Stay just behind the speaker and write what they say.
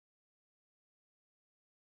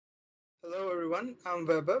Hello everyone, I'm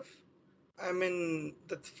Vaibhav. I'm in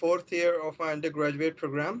the fourth year of my undergraduate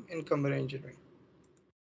program in computer engineering.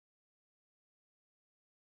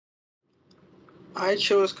 I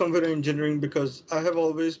chose computer engineering because I have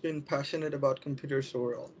always been passionate about computers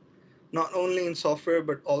overall, not only in software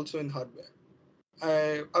but also in hardware.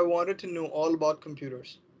 I wanted to know all about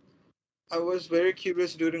computers. I was very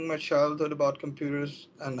curious during my childhood about computers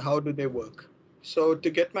and how do they work. So to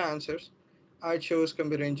get my answers, I chose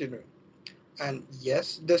computer engineering. And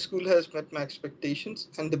yes, the school has met my expectations.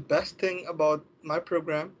 And the best thing about my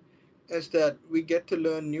program is that we get to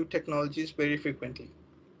learn new technologies very frequently.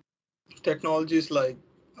 Technologies like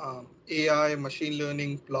AI, machine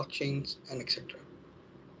learning, blockchains, and etc.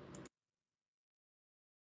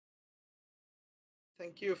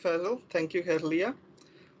 Thank you, Fazil. Thank you, Herlia.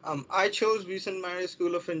 I chose Vincent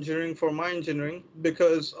School of Engineering for my engineering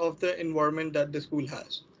because of the environment that the school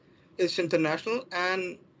has. It's international,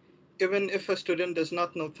 and even if a student does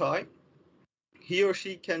not know Thai, he or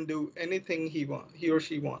she can do anything he or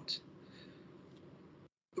she wants,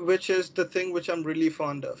 which is the thing which I'm really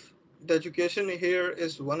fond of. The education here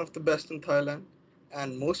is one of the best in Thailand,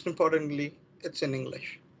 and most importantly, it's in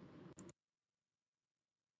English.